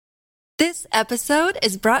This episode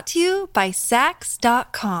is brought to you by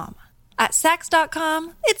Sax.com. At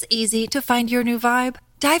Sax.com, it's easy to find your new vibe.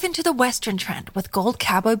 Dive into the Western trend with gold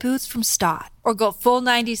cowboy boots from Stott, or go full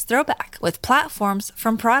 90s throwback with platforms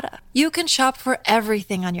from Prada. You can shop for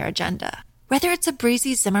everything on your agenda, whether it's a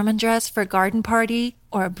breezy Zimmermann dress for a garden party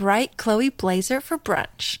or a bright Chloe blazer for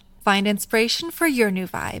brunch. Find inspiration for your new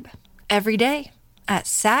vibe every day at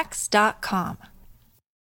Sax.com.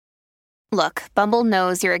 Look, Bumble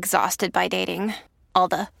knows you're exhausted by dating. All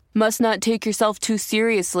the, must not take yourself too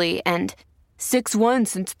seriously, and 6'1"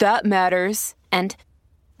 since that matters, and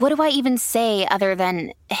what do I even say other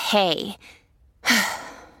than, hey?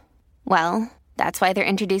 Well, that's why they're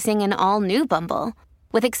introducing an all-new Bumble,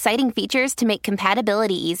 with exciting features to make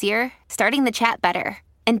compatibility easier, starting the chat better,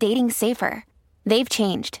 and dating safer. They've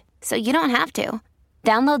changed, so you don't have to.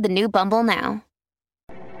 Download the new Bumble now.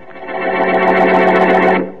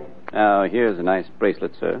 Now, here's a nice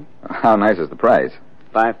bracelet, sir. How nice is the price?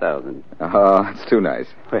 $5,000. Oh, it's too nice.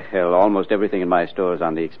 Well, almost everything in my store is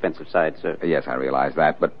on the expensive side, sir. Yes, I realize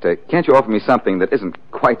that, but can't you offer me something that isn't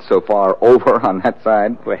quite so far over on that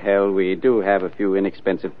side? Well, we do have a few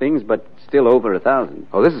inexpensive things, but still over $1,000.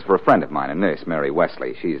 Oh, this is for a friend of mine, a nurse, Mary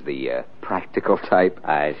Wesley. She's the practical type.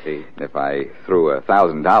 I see. If I threw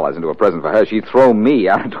 $1,000 into a present for her, she'd throw me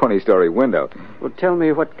out a 20-story window. Well, tell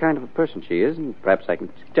me what kind of a person she is, and perhaps I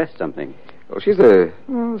can suggest something. Well, she's a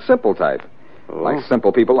simple type. Oh. Like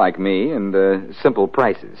simple people like me and simple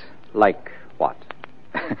prices. Like what?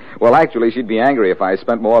 Well, actually, she'd be angry if I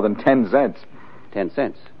spent more than 10 cents. 10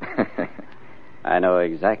 cents. I know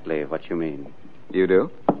exactly what you mean. You do?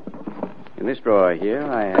 In this drawer here,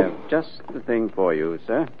 I have just the thing for you,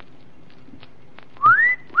 sir.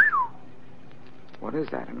 What is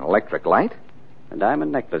that, an electric light? A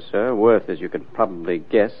diamond necklace, sir, worth, as you could probably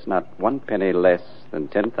guess, not 1 penny less than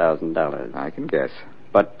 $10,000. I can guess.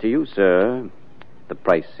 But to you, sir, the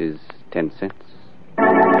price is 10 cents.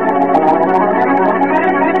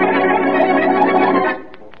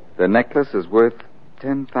 The necklace is worth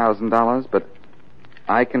 $10,000, but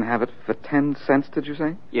I can have it for 10 cents, did you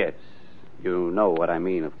say? Yes. You know what I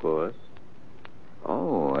mean, of course.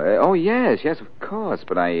 Oh, yes, of course,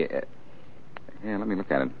 but yeah, let me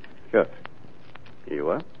look at it. Sure. Here you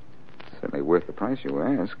are. Certainly worth the price you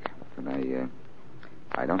ask, but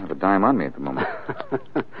I don't have a dime on me at the moment.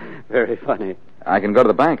 Very funny. I can go to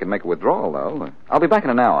the bank and make a withdrawal, though. I'll be back in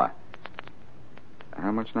an hour.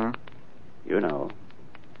 How much now? You know.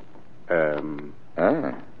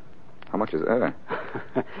 How much is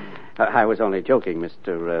I was only joking,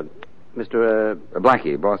 Mr.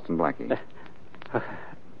 Blackie, Boston Blackie.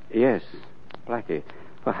 Yes, Blackie.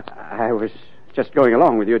 Well, I was just going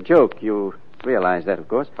along with your joke. You realize that, of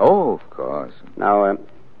course. Oh, of course. Now,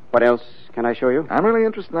 what else can I show you? I'm really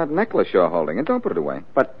interested in that necklace you're holding, and don't put it away.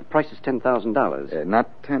 But the price is $10,000.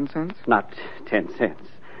 Not 10 cents? Not 10 cents.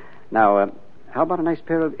 Now, how about a nice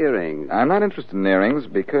pair of earrings? I'm not interested in earrings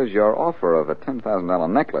because your offer of a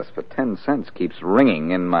 $10,000 necklace for 10 cents keeps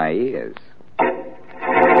ringing in my ears.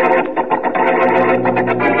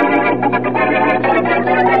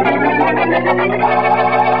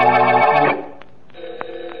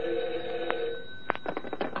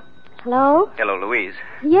 Hello? Hello, Louise.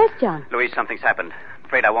 Yes, John. Louise, something's happened.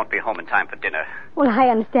 Afraid I won't be home in time for dinner. Well, I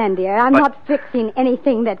understand, dear. I'm not fixing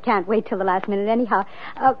anything that can't wait till the last minute anyhow.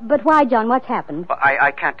 But why, John? What's happened? Well, I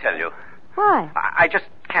can't tell you. Why? I just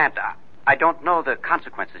can't. I don't know the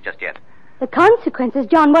consequences just yet. The consequences?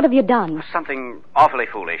 John, what have you done? Something awfully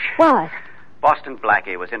foolish. What? Boston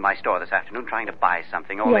Blackie was in my store this afternoon trying to buy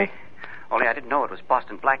something. Only I didn't know it was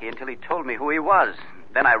Boston Blackie until he told me who he was.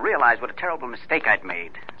 Then I realized what a terrible mistake I'd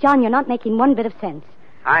made. John, you're not making one bit of sense.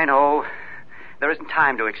 I know. There isn't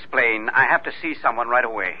time to explain. I have to see someone right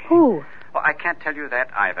away. Who? Well, I can't tell you that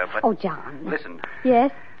either, but... Oh, John. Listen.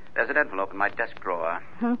 Yes? There's an envelope in my desk drawer.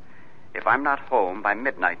 Huh? If I'm not home by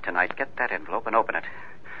midnight tonight, get that envelope and open it.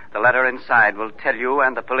 The letter inside will tell you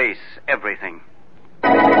and the police everything.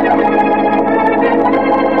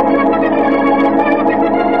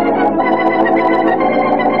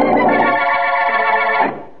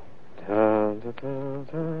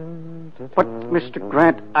 But, Mr.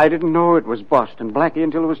 Grant, I didn't know it was Boston Blackie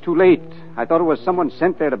until it was too late. I thought it was someone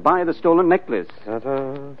sent there to buy the stolen necklace.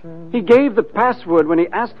 He gave the password when he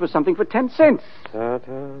asked for something for 10 cents.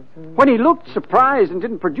 When he looked surprised and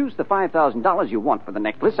didn't produce the $5,000 you want for the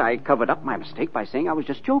necklace, I covered up my mistake by saying I was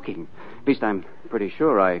just joking. At least I'm pretty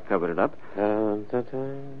sure I covered it up.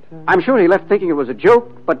 I'm sure he left thinking it was a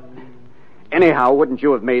joke, but anyhow, wouldn't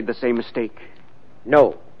you have made the same mistake?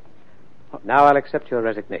 No. Now I'll accept your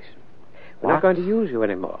resignation. We're What? not going to use you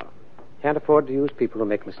anymore. Can't afford to use people who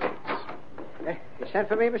make mistakes. You sent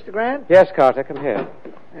for me, Mr. Grant? Yes, Carter, come here.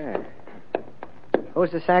 Yeah.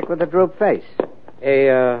 Who's the sack with the drooped face?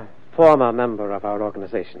 A former member of our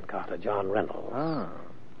organization, Carter, John Reynolds. Oh.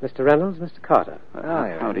 Mr. Reynolds, Mr. Carter.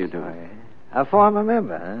 How do you do? A former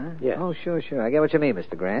member, huh? Yes. Oh, sure. I get what you mean,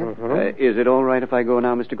 Mr. Grant. Mm-hmm. Is it all right if I go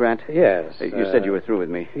now, Mr. Grant? Yes. You said you were through with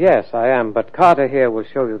me. Yes, I am, but Carter here will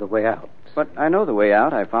show you the way out. But I know the way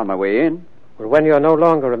out. I found my way in. Well, when you're no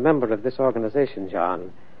longer a member of this organization,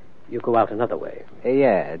 John, you go out another way.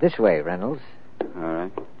 Yeah, this way, Reynolds. All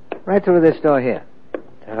right. Right through this door here.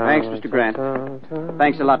 Thanks, Mr. Grant.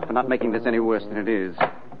 Thanks a lot for not making this any worse than it is.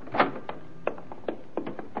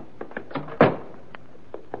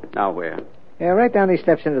 Now where? Yeah, right down these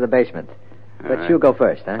steps into the basement. But right. you go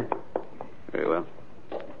first, huh? Very well.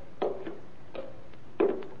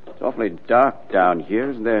 It's awfully dark down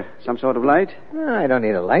here. Isn't there some sort of light? No, I don't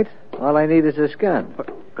need a light. All I need is this gun.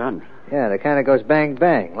 What gun? Yeah, the kind that goes bang,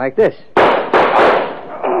 bang, like this.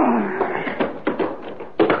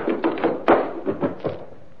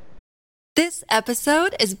 This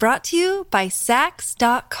episode is brought to you by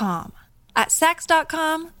Sax.com. At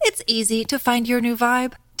Sax.com, it's easy to find your new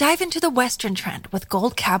vibe. Dive into the Western trend with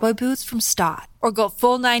gold cowboy boots from Stott, or go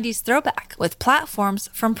full 90s throwback with platforms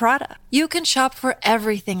from Prada. You can shop for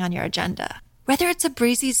everything on your agenda, whether it's a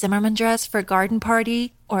breezy Zimmermann dress for a garden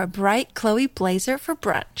party or a bright Chloe blazer for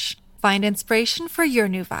brunch. Find inspiration for your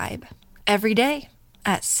new vibe every day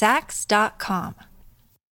at Sax.com.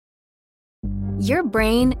 Your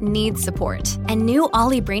brain needs support, and new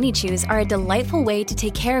Ollie Brainy Chews are a delightful way to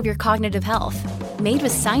take care of your cognitive health. Made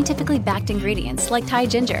with scientifically backed ingredients like Thai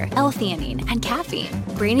ginger, L-theanine, and caffeine,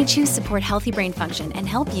 Brainy Chews support healthy brain function and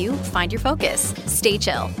help you find your focus, stay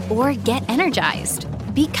chill, or get energized.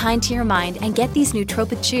 Be kind to your mind and get these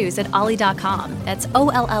nootropic chews at ollie.com. That's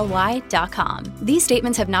OLLY.com. These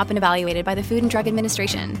statements have not been evaluated by the Food and Drug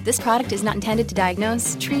Administration. This product is not intended to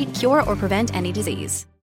diagnose, treat, cure, or prevent any disease.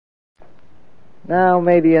 Now,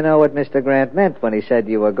 maybe you know what Mr. Grant meant when he said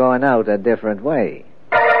you were going out a different way.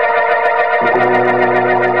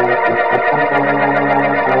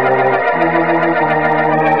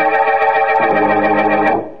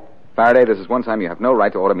 Faraday, this is one time you have no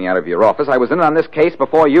right to order me out of your office. I was in on this case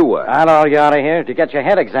before you were. I'll haul you out of here to get your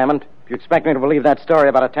head examined. If you expect me to believe that story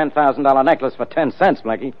about a $10,000 necklace for 10 cents,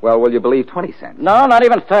 Blackie. Well, will you believe 20 cents? No, not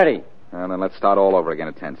even 30. Well, then let's start all over again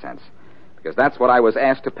at 10 cents. Because that's what I was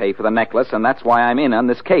asked to pay for the necklace, and that's why I'm in on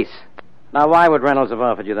this case. Now, why would Reynolds have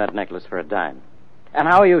offered you that necklace for a dime? And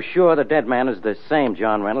how are you sure the dead man is the same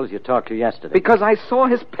John Reynolds you talked to yesterday? Because I saw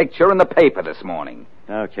his picture in the paper this morning.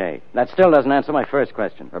 Okay. That still doesn't answer my first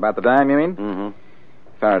question. About the dime, you mean? Mm-hmm.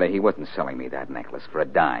 Faraday, he wasn't selling me that necklace for a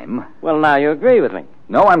dime. Well, now you agree with me.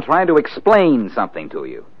 No, I'm trying to explain something to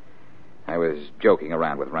you. I was joking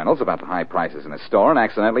around with Reynolds about the high prices in his store and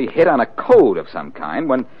accidentally hit on a code of some kind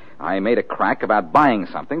when I made a crack about buying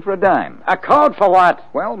something for a dime. A code for what?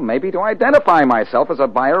 Well, maybe to identify myself as a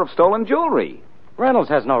buyer of stolen jewelry. Reynolds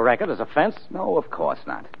has no record as a fence. No, of course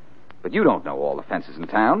not. But you don't know all the fences in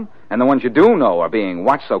town, and the ones you do know are being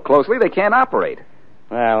watched so closely they can't operate.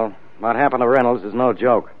 Well, what happened to Reynolds is no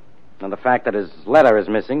joke. And the fact that his letter is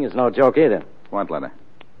missing is no joke either. What letter?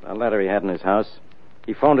 A letter he had in his house.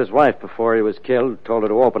 He phoned his wife before he was killed, told her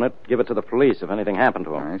to open it, give it to the police if anything happened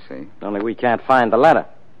to him. I see. Only we can't find the letter.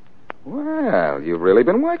 Well, you've really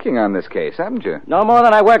been working on this case, haven't you? No more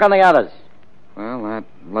than I work on the others. Well, that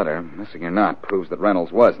letter, missing or not, proves that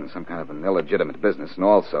Reynolds was in some kind of an illegitimate business, and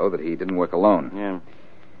also that he didn't work alone. Yeah.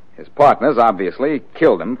 His partners obviously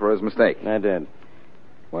killed him for his mistake. They did.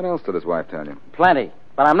 What else did his wife tell you? Plenty.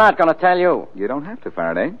 But I'm not going to tell you. You don't have to,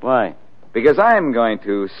 Faraday. Why? Because I'm going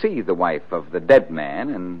to see the wife of the dead man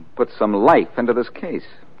and put some life into this case.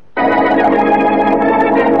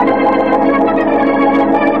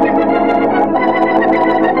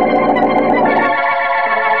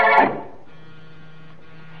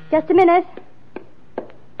 Just a minute.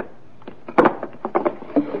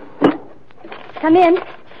 Come in.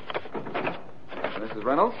 Mrs.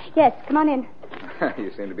 Reynolds? Yes, come on in.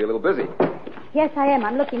 You seem to be a little busy. Yes, I am.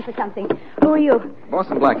 I'm looking for something. Who are you?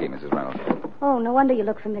 Boston Blackie, Mrs. Reynolds. Oh, no wonder you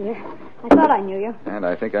look familiar. I thought I knew you. And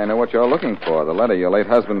I think I know what you're looking for. The letter your late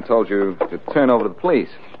husband told you to turn over to the police.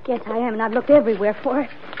 Yes, I am, and I've looked everywhere for it.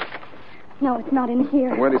 No, it's not in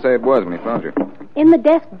here. Where did he say it was when he found you? In the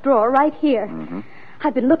desk drawer right here. Mm-hmm.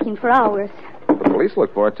 I've been looking for hours. The police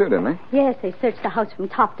looked for it, too, didn't they? Yes, they searched the house from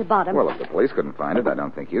top to bottom. Well, if the police couldn't find it, I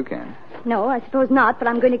don't think you can. No, I suppose not, but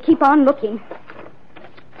I'm going to keep on looking.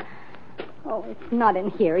 Oh, it's not in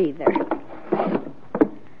here either.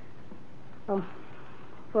 Oh,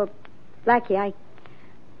 well, Blackie, I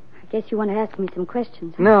guess you want to ask me some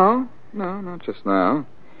questions. Huh? No, not just now.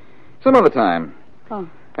 Some other time. Oh.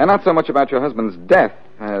 And not so much about your husband's death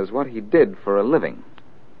as what he did for a living.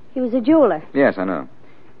 He was a jeweler. Yes, I know.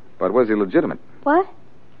 But was he legitimate? What?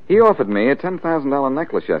 He offered me a $10,000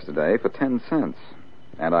 necklace yesterday for 10 cents.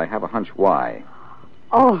 And I have a hunch why.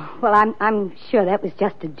 Oh, well, I'm sure that was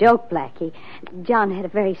just a joke, Blackie. John had a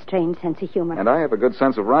very strange sense of humor. And I have a good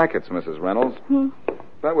sense of rackets, Mrs. Reynolds.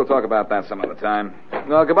 But we'll talk about that some other time.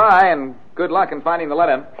 Well, goodbye, and good luck in finding the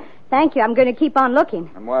letter. Thank you. I'm going to keep on looking.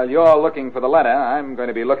 And while you're looking for the letter, I'm going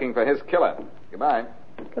to be looking for his killer. Goodbye.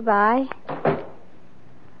 Goodbye.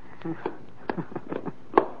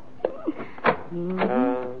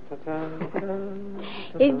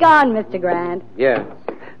 He's gone, Mr. Grant. Yes.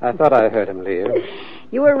 I thought I heard him leave.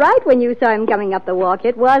 You were right when you saw him coming up the walk.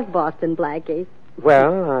 It was Boston Blackie.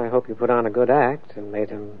 Well, I hope you put on a good act and made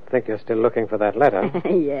him think you're still looking for that letter.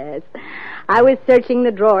 Yes. I was searching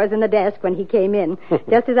the drawers in the desk when he came in,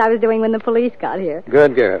 just as I was doing when the police got here.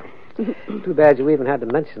 Good girl. Too bad you even had to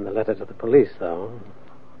mention the letter to the police, though.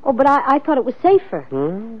 Oh, but I thought it was safer.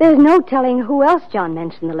 There's no telling who else John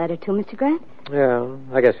mentioned the letter to, Mr. Grant. Yeah,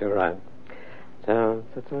 I guess you're right.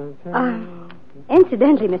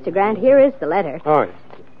 Incidentally, Mr. Grant, here is the letter. Oh, yes.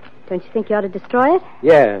 Don't you think you ought to destroy it?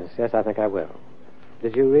 Yes, I think I will.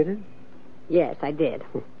 Did you read it? Yes, I did.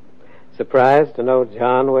 Surprised to know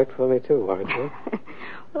John worked for me, too, weren't you?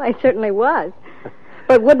 Well, I certainly was.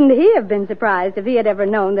 But wouldn't he have been surprised if he had ever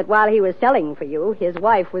known that while he was selling for you, his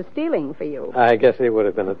wife was stealing for you? I guess he would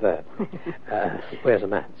have been at that. Where's a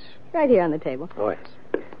match? Right here on the table. Oh, yes.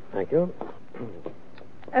 Thank you.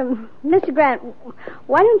 Mr. Grant,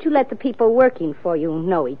 why don't you let the people working for you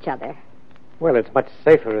know each other? Well, it's much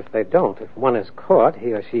safer if they don't. If one is caught,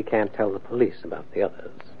 he or she can't tell the police about the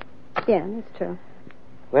others. Yeah, that's true.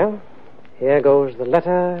 Well, here goes the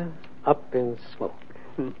letter up in smoke.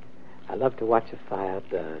 I love to watch a fire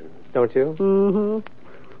burn, don't you? Mm-hmm.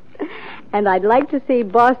 And I'd like to see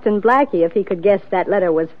Boston Blackie if he could guess that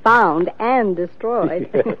letter was found and destroyed.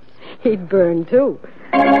 Yes. He'd burn, too.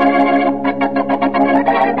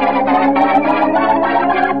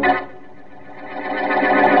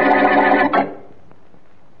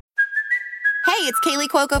 Hey, it's Kaylee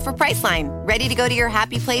Cuoco for Priceline. Ready to go to your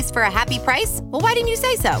happy place for a happy price? Well, why didn't you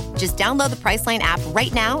say so? Just download the Priceline app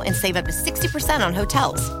right now and save up to 60% on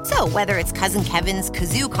hotels. So whether it's Cousin Kevin's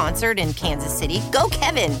Kazoo Concert in Kansas City, go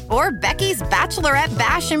Kevin, or Becky's Bachelorette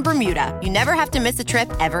Bash in Bermuda, you never have to miss a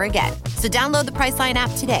trip ever again. So download the Priceline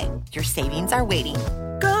app today. Your savings are waiting.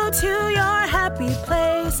 Go to your happy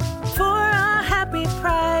place for a happy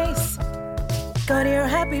price. Go to your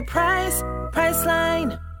happy price,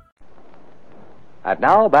 Priceline. And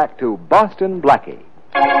now back to Boston Blackie.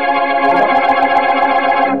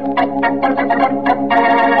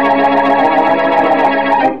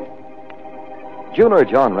 Jeweler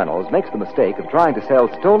John Reynolds makes the mistake of trying to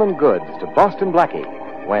sell stolen goods to Boston Blackie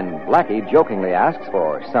when Blackie jokingly asks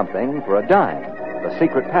for something for a dime, the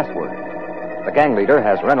secret password. The gang leader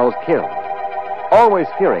has Reynolds killed. Always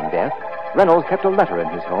fearing death, Reynolds kept a letter in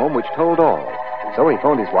his home which told all. So he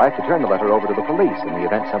phoned his wife to turn the letter over to the police in the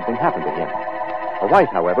event something happened to him. The wife,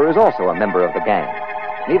 however, is also a member of the gang.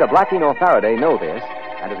 Neither Blackie nor Faraday know this,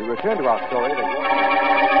 and as we return to our story,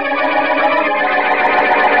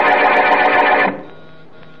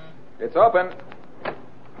 It's open.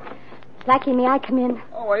 Blackie, may I come in?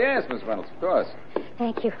 Oh, well, yes, Miss Reynolds, of course.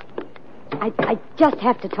 Thank you. I just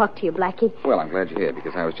have to talk to you, Blackie. Well, I'm glad you're here,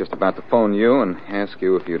 because I was just about to phone you and ask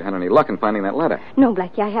you if you'd had any luck in finding that letter. No,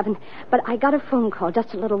 Blackie, I haven't. But I got a phone call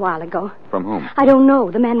just a little while ago. From whom? I don't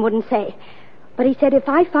know. The man wouldn't say. But he said if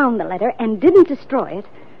I found the letter and didn't destroy it,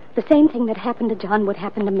 the same thing that happened to John would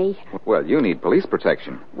happen to me. Well, you need police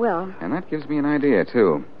protection. Well... And that gives me an idea,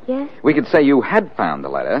 too. Yes? We could say you had found the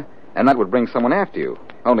letter, and that would bring someone after you.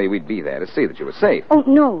 Only we'd be there to see that you were safe. Oh,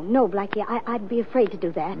 no, Blackie. I'd be afraid to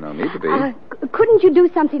do that. No need to be. Couldn't you do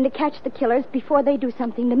something to catch the killers before they do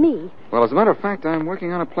something to me? Well, as a matter of fact, I'm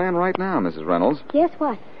working on a plan right now, Mrs. Reynolds. Yes,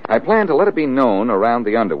 what? I plan to let it be known around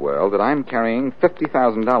the underworld that I'm carrying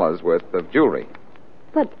 $50,000 worth of jewelry.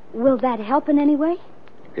 But will that help in any way?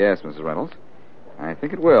 Yes, Mrs. Reynolds. I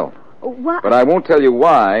think it will. What? But I won't tell you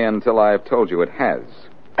why until I've told you it has.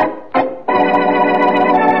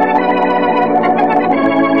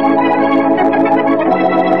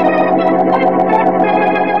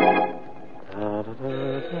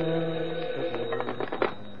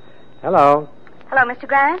 Hello. Hello, Mr.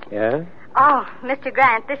 Grant? Yeah? Oh, Mr.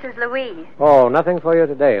 Grant, this is Louise. Oh, nothing for you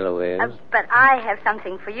today, Louise. But I have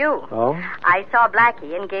something for you. Oh? I saw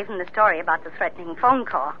Blackie and gave him the story about the threatening phone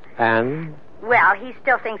call. And? Well, he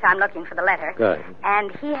still thinks I'm looking for the letter. Good.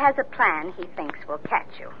 And he has a plan he thinks will catch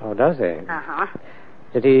you. Oh, does he? Uh-huh.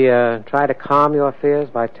 Did he try to calm your fears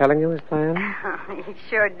by telling you his plan? He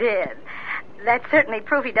sure did. That's certainly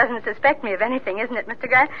proof he doesn't suspect me of anything, isn't it, Mr.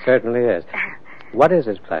 Grant? Certainly is. What is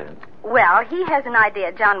his plan? Well, he has an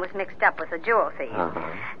idea John was mixed up with a jewel thief.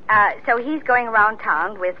 So he's going around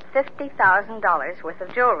town with $50,000 worth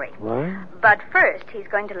of jewelry. What? But first, he's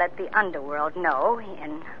going to let the underworld know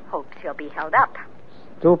in hopes he'll be held up.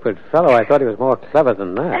 Stupid fellow. I thought he was more clever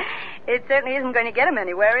than that. It certainly isn't going to get him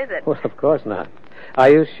anywhere, is it? Well, of course not. Are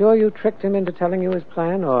you sure you tricked him into telling you his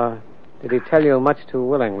plan, or did he tell you much too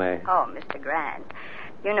willingly? Oh, Mr. Grant,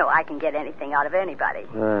 you know I can get anything out of anybody.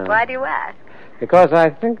 Why do you ask? Because I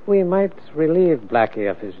think we might relieve Blackie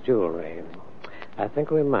of his jewelry. I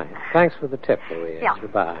think we might. Thanks for the tip, Louise. Yeah.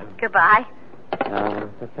 Goodbye. Goodbye.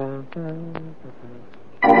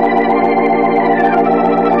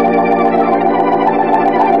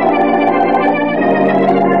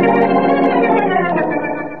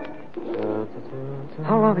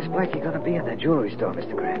 How long is Blackie going to be in that jewelry store,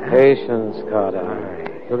 Mr. Grant? Patience, Carter. All right.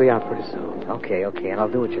 He'll be out pretty soon. Okay, and I'll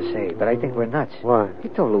do what you say, but I think we're nuts. Why? He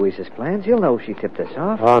told Louise his plans. He'll know she tipped us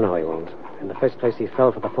off. Oh, no, he won't. In the first place, he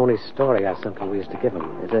fell for the phony story I sent Louise to give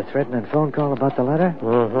him. Is there a threatening phone call about the letter?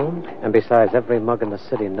 Mm-hmm. And besides, every mug in the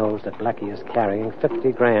city knows that Blackie is carrying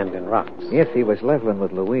 $50,000 in rocks. If he was leveling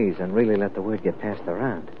with Louise and really let the word get passed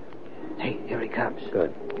around. Hey, here he comes.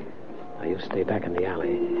 Good. Now, you stay back in the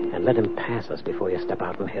alley and let him pass us before you step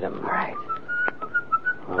out and hit him. All right.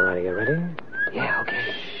 All right, are you ready? Yeah,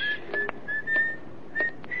 okay.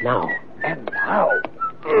 Now. And now.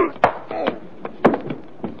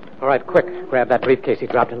 All right, quick. Grab that briefcase he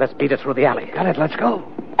dropped and let's beat it through the alley. Got it, let's go.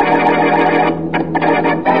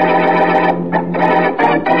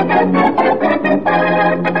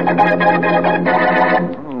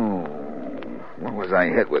 What was I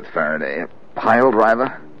hit with, Faraday? A pile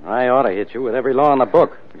driver? I ought to hit you with every law in the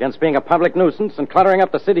book against being a public nuisance and cluttering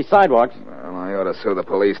up the city sidewalks. Well, I ought to sue the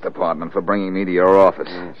police department for bringing me to your office.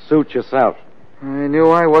 Suit yourself. I knew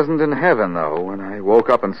I wasn't in heaven, though, when I woke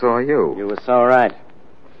up and saw you. You were so right.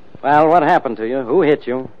 Well, what happened to you? Who hit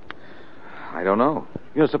you? I don't know.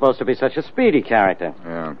 You're supposed to be such a speedy character.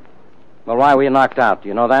 Yeah. Well, why were you knocked out? Do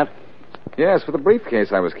you know that? Yes, for the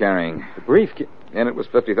briefcase I was carrying. The briefcase? And it was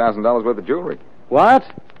 $50,000 worth of jewelry. What?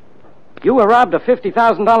 You were robbed of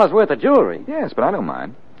 $50,000 worth of jewelry? Yes, but I don't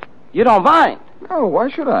mind. You don't mind? No, why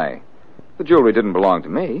should I? The jewelry didn't belong to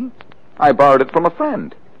me. I borrowed it from a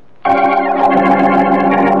friend.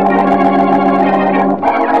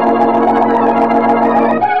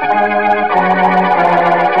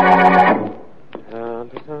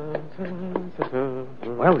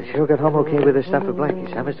 Well, we sure got home okay with this stuff for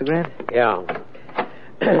Blackie's, huh, Mr. Grant? Yeah.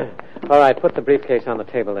 All right, put the briefcase on the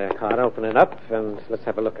table there, Carter. Open it up, and let's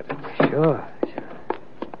have a look at it. Sure.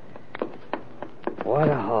 What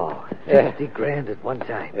a haul. Yeah. $50,000 at one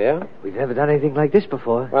time. Yeah? We've never done anything like this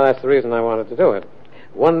before. Well, that's the reason I wanted to do it.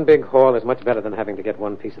 One big haul is much better than having to get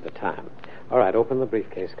one piece at a time. All right, open the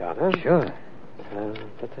briefcase, Carter. Sure.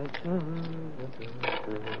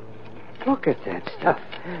 Look at that stuff.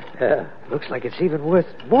 Yeah. Looks like it's even worth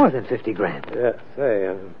more than $50,000. Yeah,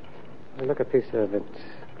 say, look a piece of it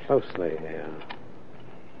closely here.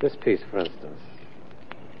 This piece, for instance.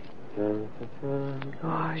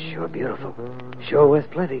 Oh, sure beautiful. Sure worth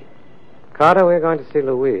plenty. Carter, we're going to see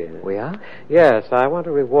Louise. We are? Yes, I want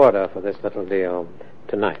to reward her for this little deal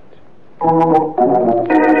tonight.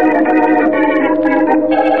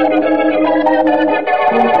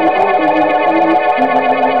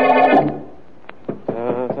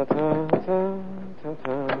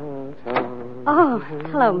 Oh,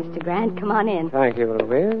 hello, Mr. Grant. Come on in. Thank you,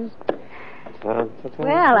 Louise. Well,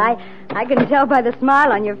 I can tell by the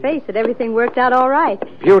smile on your face that everything worked out all right.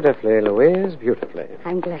 Beautifully, Louise, beautifully.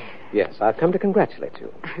 I'm glad. Yes, I've come to congratulate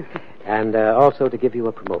you. And also to give you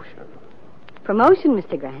a promotion. Promotion,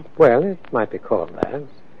 Mr. Grant? Well, it might be called that.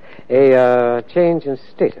 A change in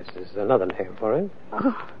status is another name for it.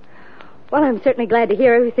 Oh, well, I'm certainly glad to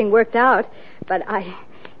hear everything worked out, but I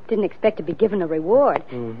didn't expect to be given a reward.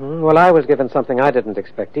 Mm-hmm. Well, I was given something I didn't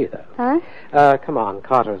expect either. Huh? Come on.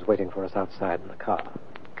 Carter is waiting for us outside in the car.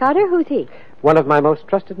 Carter? Who's he? One of my most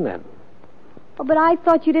trusted men. Oh, but I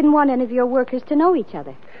thought you didn't want any of your workers to know each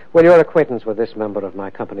other. Well, your acquaintance with this member of my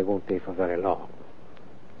company won't be for very long.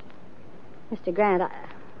 Mr. Grant,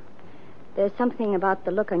 there's something about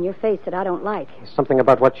the look on your face that I don't like. Something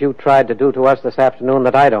about what you tried to do to us this afternoon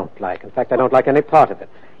that I don't like. In fact, I don't like any part of it.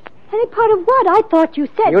 Any part of what? I thought you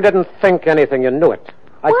said... You didn't think anything. You knew it.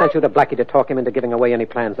 I What? sent you to Blackie to talk him into giving away any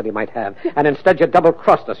plans that he might have. And instead you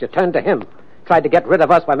double-crossed us. You turned to him. Tried to get rid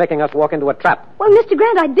of us by making us walk into a trap. Well, Mr.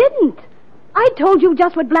 Grant, I didn't. I told you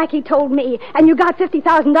just what Blackie told me, and you got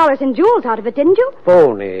 $50,000 in jewels out of it, didn't you?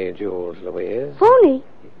 Phony jewels, Louise. Phony?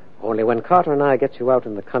 Only when Carter and I get you out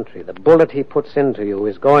in the country, the bullet he puts into you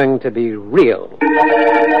is going to be real.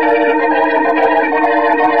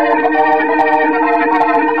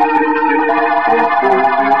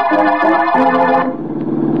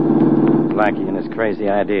 Blackie and his crazy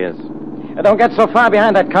ideas. Don't get so far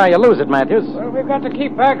behind that car, you lose it, Matthews. Well, we've got to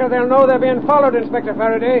keep back or they'll know they're being followed, Inspector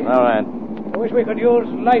Faraday. All right. I wish we could use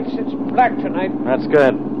lights. It's black tonight. That's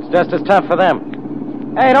good. It's just as tough for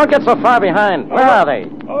them. Hey, don't get so far behind. Where are they?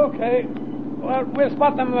 Okay. Well, we'll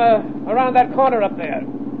spot them around that corner up there.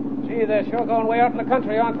 Gee, they're sure going way out in the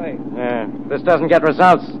country, aren't they? Yeah. If this doesn't get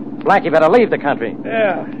results, Blackie better leave the country.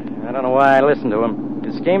 Yeah. I don't know why I listened to him.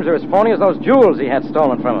 His schemes are as phony as those jewels he had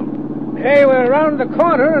stolen from him. Hey, we're around the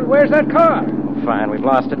corner, and where's that car? Oh, fine, we've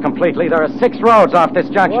lost it completely. There are 6 roads off this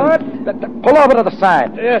junction. What? Pull over to the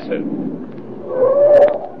side. Yes, sir.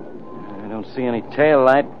 I don't see any tail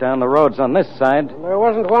light down the roads on this side. There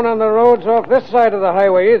wasn't one on the roads off this side of the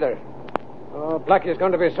highway either. Oh, Blackie's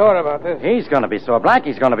going to be sore about this. He's going to be sore.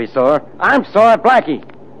 Blackie's going to be sore. I'm sore at Blackie.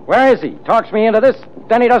 Where is he? Talks me into this,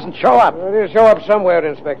 then he doesn't show up. Well, he'll show up somewhere,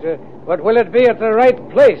 Inspector. But will it be at the right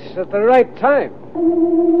place, at the right time?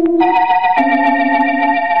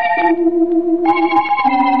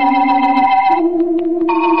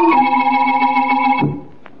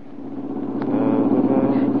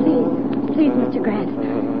 Please, Mr. Grant.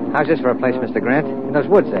 How's this for a place, Mr. Grant? In those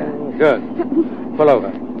woods there. Good. Pull over.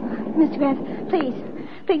 Mr. Grant, please.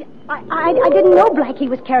 I didn't know Blackie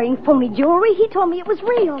was carrying phony jewelry. He told me it was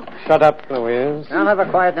real. Shut up, Louise. I'll have her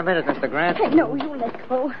quiet in a minute, Mr. Grant. Hey, no, you let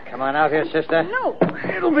go. Come on out here, sister. No.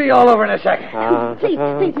 It'll be all over in a second. Please,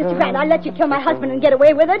 Mr. Grant, I let you kill my husband and get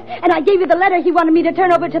away with it, and I gave you the letter he wanted me to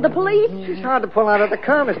turn over to the police. She's hard to pull out of the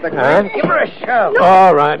car, Mr. Grant. Give her a shove. No.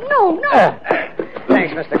 All right. No.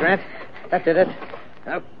 Thanks, Mr. Grant. That did it.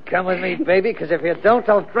 Now, come with me, baby, because if you don't,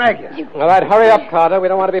 I'll drag you. All right, hurry up, Carter. We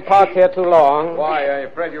don't want to be parked here too long. Why, are you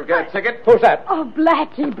afraid you'll get a ticket? Who's that? Oh,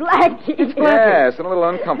 Blackie. Yes, and a little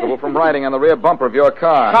uncomfortable from riding on the rear bumper of your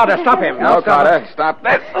car. Carter, stop him. No, Carter, stop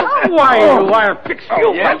this. Why, I'll fix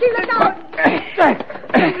you. Yes. Blackie, look out.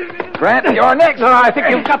 Grant, you're next. No, I think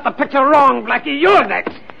you've got the picture wrong, Blackie. You're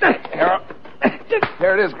next.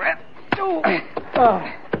 Here it is, Grant.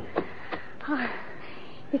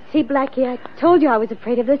 You see, Blackie, I told you I was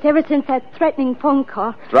afraid of this ever since that threatening phone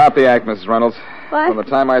call. Drop the act, Mrs. Reynolds. What? From the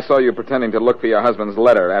time I saw you pretending to look for your husband's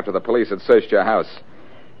letter after the police had searched your house,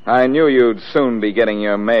 I knew you'd soon be getting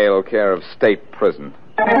your mail care of state prison.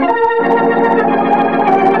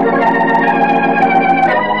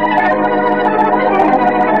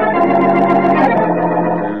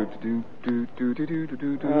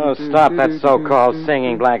 Oh, stop that so-called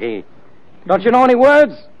singing, Blackie. Don't you know any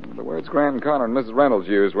words? The words Grant and Connor and Mrs. Reynolds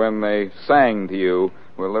used when they sang to you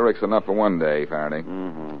were lyrics enough for one day, Faraday.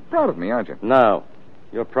 Mm-hmm. Proud of me, aren't you? No.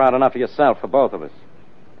 You're proud enough of yourself for both of us.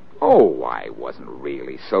 Oh, I wasn't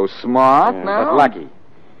really so smart now. But lucky.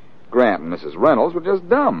 Grant and Mrs. Reynolds were just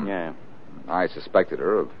dumb. Yeah. I suspected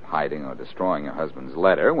her of hiding or destroying her husband's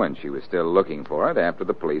letter when she was still looking for it after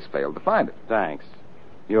the police failed to find it. Thanks.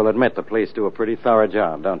 You'll admit the police do a pretty thorough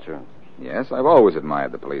job, don't you? Yes, I've always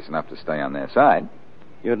admired the police enough to stay on their side.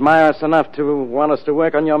 You admire us enough to want us to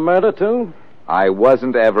work on your murder, too? I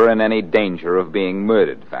wasn't ever in any danger of being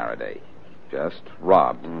murdered, Faraday. Just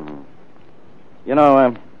robbed. Mm-hmm. You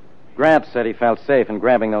know, Grant said he felt safe in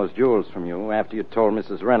grabbing those jewels from you after you told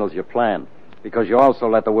Mrs. Reynolds your plan, because you also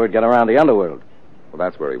let the word get around the underworld. Well,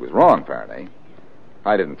 that's where he was wrong, Faraday.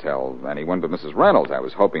 I didn't tell anyone but Mrs. Reynolds. I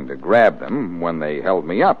was hoping to grab them when they held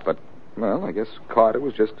me up, but, well, I guess Carter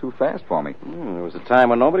was just too fast for me. There was a time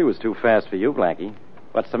when nobody was too fast for you, Blackie.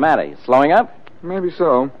 What's the matter? You slowing up? Maybe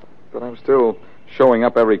so, but I'm still showing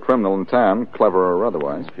up every criminal in town, clever or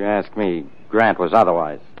otherwise. If you ask me, Grant was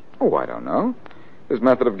otherwise. Oh, I don't know. His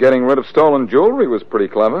method of getting rid of stolen jewelry was pretty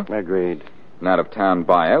clever. Agreed. An out-of-town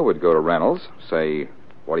buyer would go to Reynolds, say,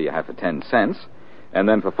 what do you have for 10 cents? And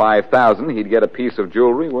then for $5,000, he'd get a piece of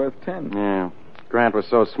jewelry worth 10. Yeah. Grant was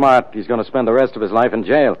so smart, he's going to spend the rest of his life in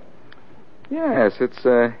jail. Yes, it's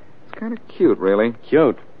kind of cute, really.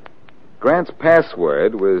 Cute? Grant's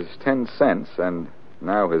password was 10 cents, and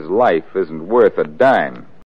now his life isn't worth a dime.